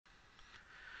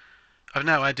I've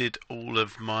now added all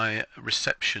of my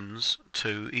receptions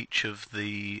to each of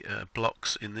the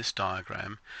blocks in this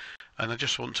diagram, and I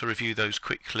just want to review those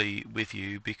quickly with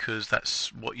you because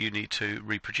that's what you need to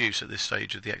reproduce at this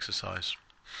stage of the exercise.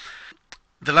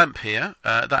 The lamp here,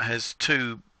 that has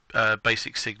two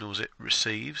basic signals it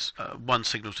receives, one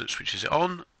signal that switches it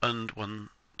on and one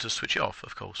to switch it off,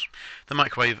 of course. The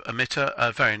microwave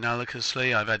emitter, very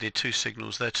analogously, I've added two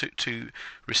signals there, two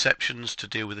receptions to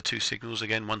deal with the two signals,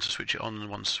 again one to switch it on and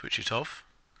one to switch it off.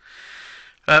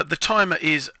 The timer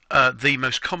is the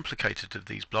most complicated of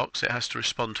these blocks. It has to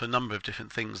respond to a number of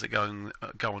different things that go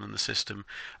on in the system.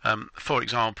 For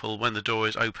example, when the door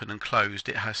is open and closed,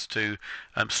 it has to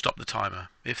stop the timer.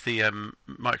 If the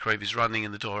microwave is running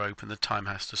and the door open, the time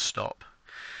has to stop.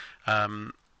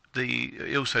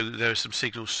 Also, there are some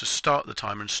signals to start the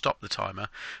timer and stop the timer.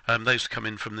 Those come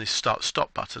in from the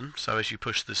start-stop button. So as you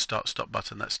push the start-stop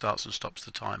button, that starts and stops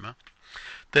the timer.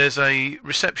 There's a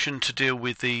reception to deal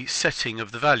with the setting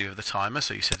of the value of the timer,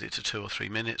 so you set it to 2 or 3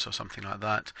 minutes or something like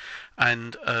that,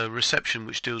 and a reception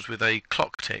which deals with a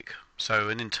clock tick, so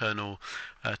an internal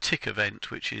tick event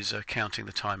which is counting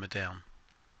the timer down.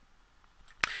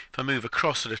 If I move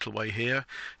across a little way here,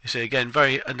 you see again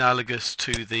very analogous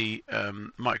to the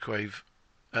microwave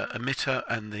emitter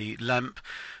and the lamp.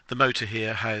 The motor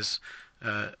here has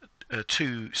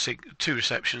two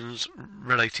receptions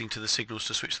relating to the signals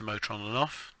to switch the motor on and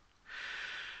off,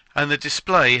 and the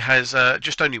display has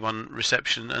just only one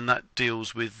reception, and that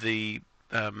deals with the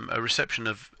a reception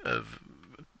of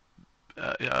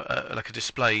like a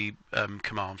display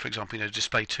command. For example,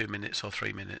 display 2 minutes or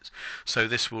 3 minutes. So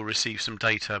this will receive some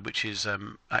data which is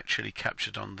actually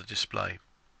captured on the display.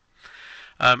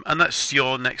 And that's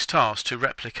your next task, to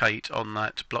replicate on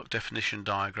that block definition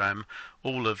diagram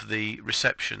all of the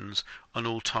receptions and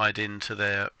all tied into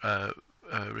their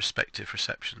respective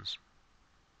receptions.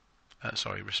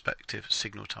 Respective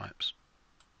signal types.